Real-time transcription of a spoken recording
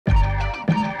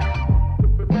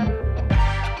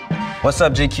What's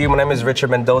up, GQ? My name is Richard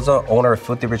Mendoza, owner of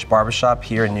Filthy Rich Barbershop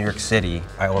here in New York City.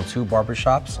 I own 2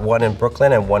 barbershops, one in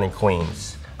Brooklyn and one in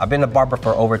Queens. I've been a barber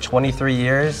for over 23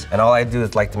 years, and all I do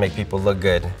is like to make people look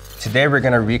good. Today, we're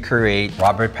gonna recreate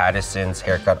Robert Pattinson's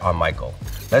haircut on Michael.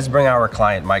 Let's bring our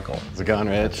client, Michael. How's it going,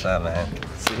 Rich? What's up, man?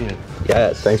 See you.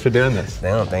 Yes, thanks for doing this.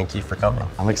 No, thank you for coming.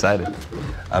 I'm excited.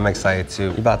 I'm excited too.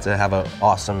 You're about to have an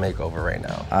awesome makeover right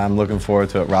now. I'm looking forward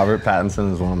to it. Robert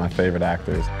Pattinson is one of my favorite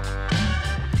actors.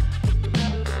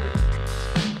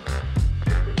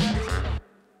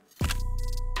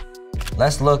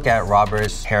 Let's look at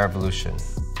Robert's hair evolution.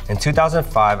 In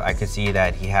 2005, I could see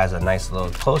that he has a nice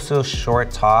little close to short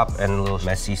top and a little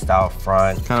messy style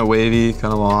front. Kind of wavy,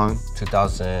 kind of long.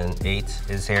 2008,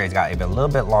 his hair has got even a little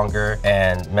bit longer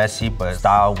and messy, but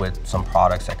styled with some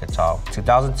products I could tell.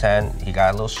 2010, he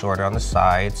got a little shorter on the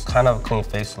sides, kind of a clean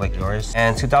face like yours.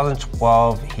 And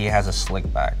 2012, he has a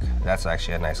slick back. That's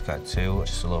actually a nice cut too.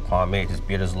 Just a little pomade, his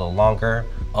beard is a little longer.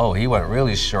 Oh, he went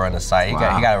really short on the side. He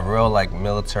got a real like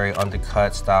military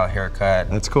undercut style haircut.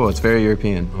 That's cool, it's very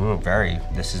European. Very.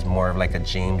 This is more of like a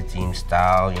James Dean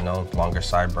style, you know, longer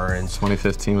sideburns.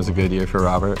 2015 was a good year for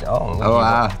Robert. Oh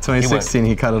wow, 2016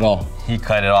 he cut it all. He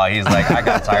cut it all. He's like, I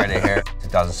got tired of hair.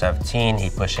 2017, he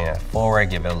pushing it forward,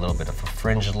 give it a little bit of a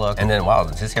fringe look. And then, wow,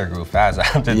 his hair grew fast.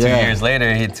 After 2 years later,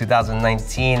 in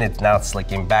 2019, it's now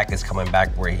slicking back. It's coming back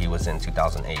where he was in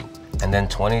 2008. And then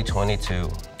 2022,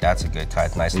 that's a good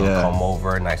cut. Nice little comb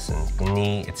over, nice and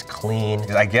neat, it's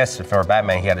clean. I guess for a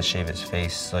Batman, he had to shave his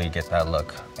face, so you get that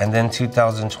look. And then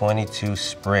 2022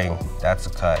 spring, that's a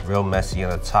cut. Real messy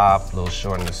on the top, a little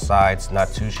short on the sides, not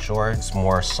too short, it's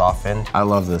more softened. I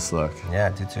love this look. Yeah,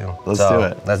 I do too. Let's do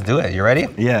it. Let's do it, you ready?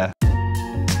 Yeah.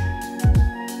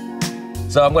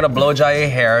 So I'm gonna blow dry your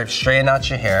hair, straighten out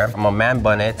your hair. I'm gonna man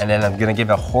bun it, and then I'm gonna give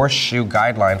a horseshoe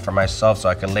guideline for myself so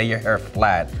I can lay your hair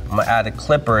flat. I'm gonna add the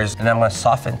clippers, and I'm gonna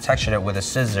soften texture it with a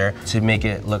scissor to make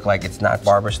it look like it's not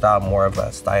barber style, more of a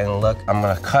styling look. I'm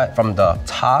gonna cut from the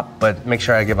top, but make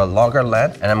sure I give a longer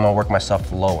length, and I'm gonna work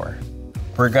myself lower.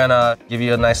 We're gonna give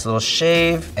you a nice little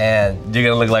shave, and you're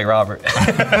gonna look like Robert.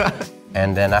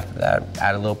 And then after that,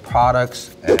 add a little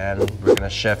products, and we're gonna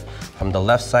shift from the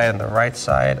left side and the right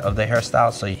side of the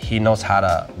hairstyle so he knows how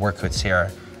to work with his hair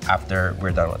after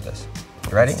we're done with this.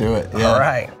 You ready? Let's do it, yeah. All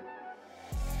right.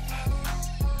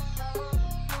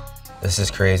 This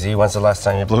is crazy. When's the last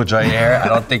time you blow dry your hair? I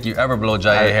don't think you ever blow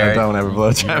dry your hair. I don't ever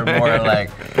blow dry my hair. You're more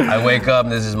like, I wake up,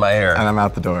 this is my hair. And I'm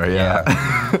out the door,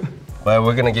 yeah. But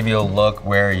we're gonna give you a look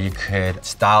where you could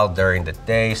style during the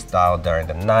day, style during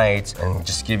the night, and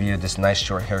just give you this nice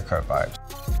short haircut vibes.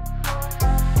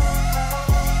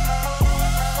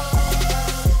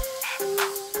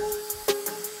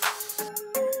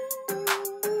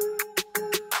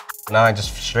 Now I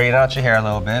just straighten out your hair a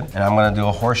little bit, and I'm gonna do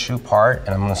a horseshoe part,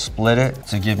 and I'm gonna split it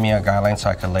to give me a guideline so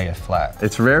I can lay it flat.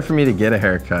 It's rare for me to get a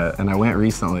haircut, and I went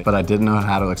recently, but I didn't know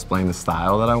how to explain the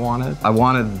style that I wanted. I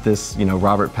wanted this, you know,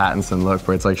 Robert Pattinson look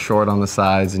where it's like short on the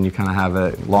sides and you kind of have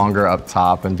it longer up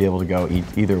top and be able to go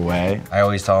either way. I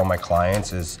always tell my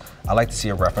clients is, I like to see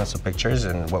a reference to pictures,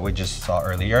 and what we just saw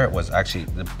earlier was actually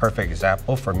the perfect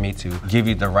example for me to give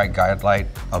you the right guideline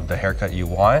of the haircut you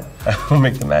want. We'll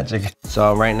make the magic.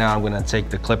 So right now I'm gonna take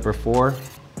the clipper 4.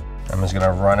 I'm just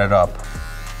gonna run it up.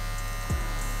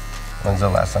 When's the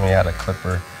last time you had a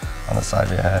clipper on the side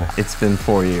of your head? It's been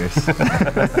 4 years.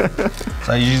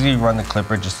 So I usually run the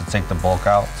clipper just to take the bulk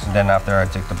out. And then after I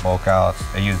take the bulk out,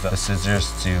 I use the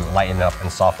scissors to lighten up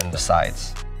and soften the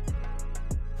sides.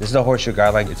 This is a horseshoe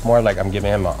guideline. It's more like I'm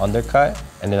giving him an undercut,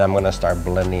 and then I'm gonna start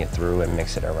blending it through and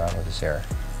mix it around with his hair.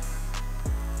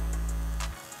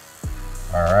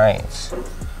 All right.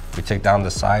 We take down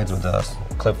the sides with the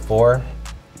clip 4,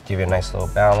 give you a nice little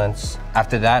balance.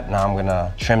 After that, now I'm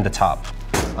gonna trim the top.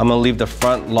 I'm gonna leave the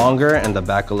front longer and the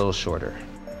back a little shorter.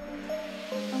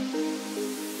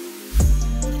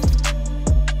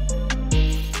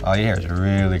 Oh, your hair is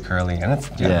really curly, and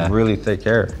it's really thick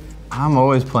hair. I'm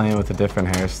always playing with a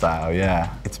different hairstyle,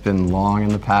 yeah. It's been long in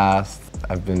the past.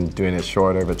 I've been doing it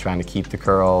shorter, but trying to keep the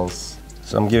curls.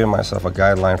 So I'm giving myself a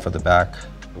guideline for the back.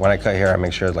 When I cut hair, I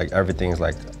make sure like everything's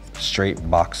like straight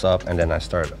box up, and then I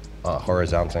start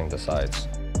horizontaling the sides.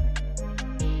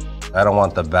 I don't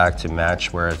want the back to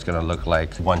match where it's gonna look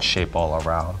like one shape all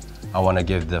around. I wanna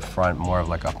give the front more of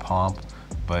like a pomp,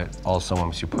 but also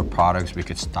once you put products, we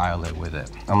could style it with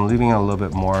it. I'm leaving a little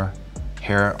bit more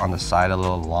hair on the side a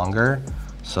little longer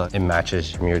so it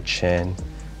matches from your chin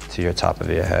to your top of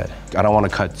your head. I don't want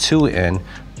to cut too in,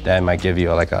 that might give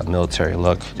you like a military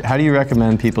look. How do you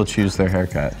recommend people choose their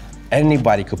haircut?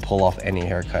 Anybody could pull off any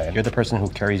haircut. You're the person who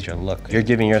carries your look. You're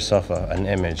giving yourself an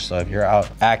image. So if you're out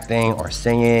acting or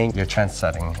singing, you're trend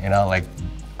setting. You know, like,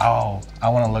 oh, I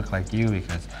want to look like you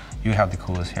because you have the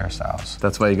coolest hairstyles.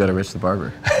 That's why you go to Rich the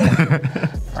Barber.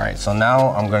 All right, so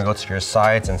now I'm gonna go to your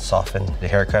sides and soften the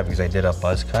haircut because I did a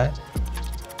buzz cut.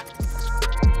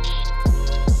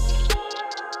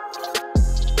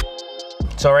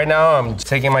 So right now I'm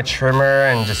taking my trimmer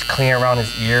and just cleaning around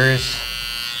his ears.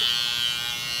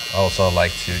 I also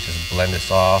like to just blend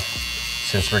this off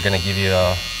since we're gonna give you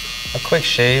a quick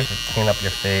shave to clean up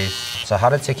your face. So how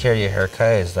to take care of your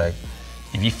haircut is like,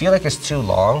 if you feel like it's too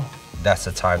long, that's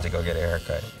the time to go get a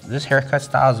haircut. This haircut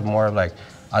style is more like,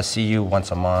 I'll see you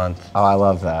once a month. Oh, I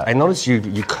love that. I noticed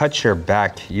you cut your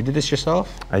back. You did this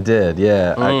yourself? I did,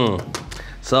 yeah.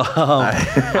 So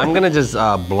I'm gonna just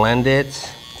blend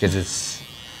it because it's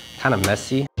kind of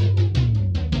messy.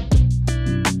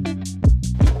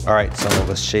 All right, so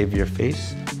let's shave your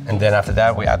face. And then after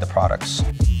that, we add the products.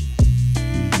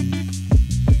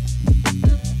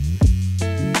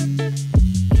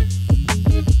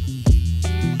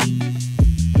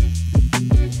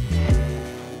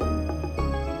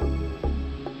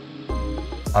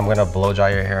 I'm gonna blow dry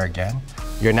your hair again.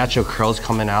 Your natural curl's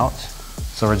coming out,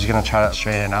 so we're just gonna try to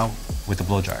straighten it out with the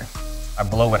blow dryer. I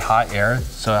blow with hot air,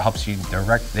 so it helps you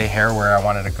direct the hair where I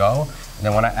want it to go. And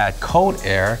then when I add cold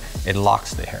air, it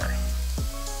locks the hair.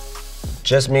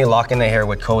 Just me locking the hair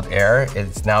with cold air,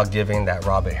 it's now giving that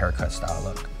Robert haircut style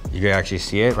look. You can actually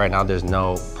see it. Right now, there's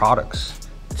no products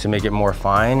to make it more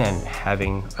fine and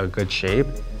having a good shape.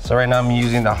 So right now I'm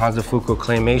using the Hansafuku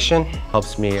claymation.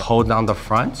 Helps me hold down the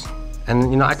front.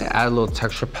 And you know, I can add a little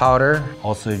texture powder.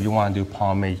 Also, if you want to do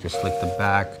pomade, you can slick the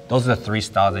back. Those are the 3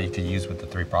 styles that you could use with the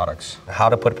 3 products. How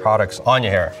to put products on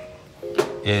your hair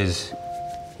is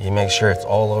you make sure it's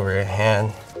all over your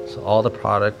hand. So all the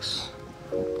products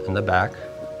in the back,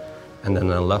 and then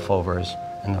the leftovers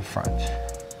in the front.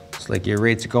 It's like you're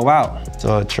ready to go out.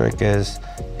 So the trick is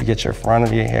you get your front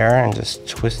of your hair and just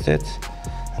twist it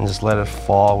and just let it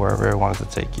fall wherever it wants to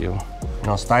take you. You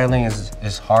know, styling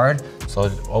is hard, so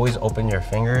always open your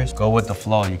fingers. Go with the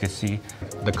flow. You can see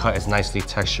the cut is nicely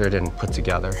textured and put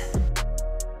together.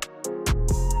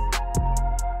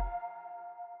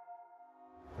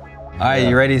 All right,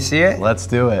 you ready to see it? Let's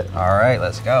do it. All right,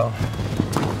 let's go.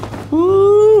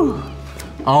 Woo!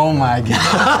 Oh my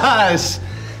gosh!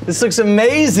 This looks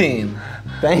amazing!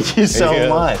 Thank you so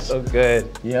much. So good.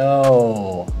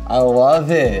 Yo, I love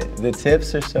it. The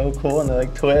tips are so cool and they're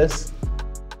like twists.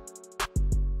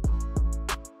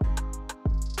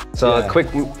 So a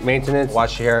quick maintenance,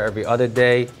 wash your hair every other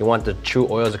day. You want the true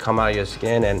oils to come out of your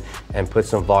skin and put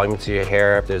some volume to your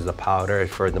hair. There's the powder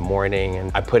for the morning,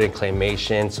 and I put in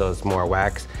claymation so it's more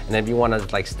wax. And then if you want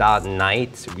to like style at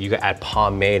night, you can add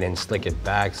pomade and slick it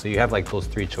back. So you have like those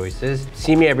 3 choices.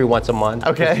 See me every once a month.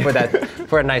 Okay.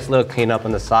 For a nice little cleanup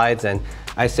on the sides. And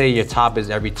I say your top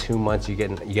is every 2 months you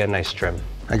get a nice trim.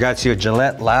 I got you a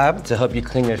Gillette Lab to help you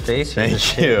clean your face.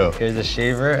 Thank you. Here's the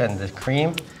shaver and the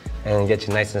cream, and get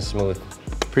you nice and smooth.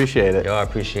 Appreciate it. Yo, I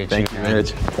appreciate you. Thank you,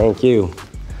 Rich. Thank you.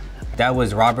 That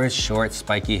was Robert's short,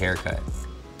 spiky haircut.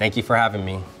 Thank you for having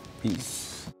me. Peace.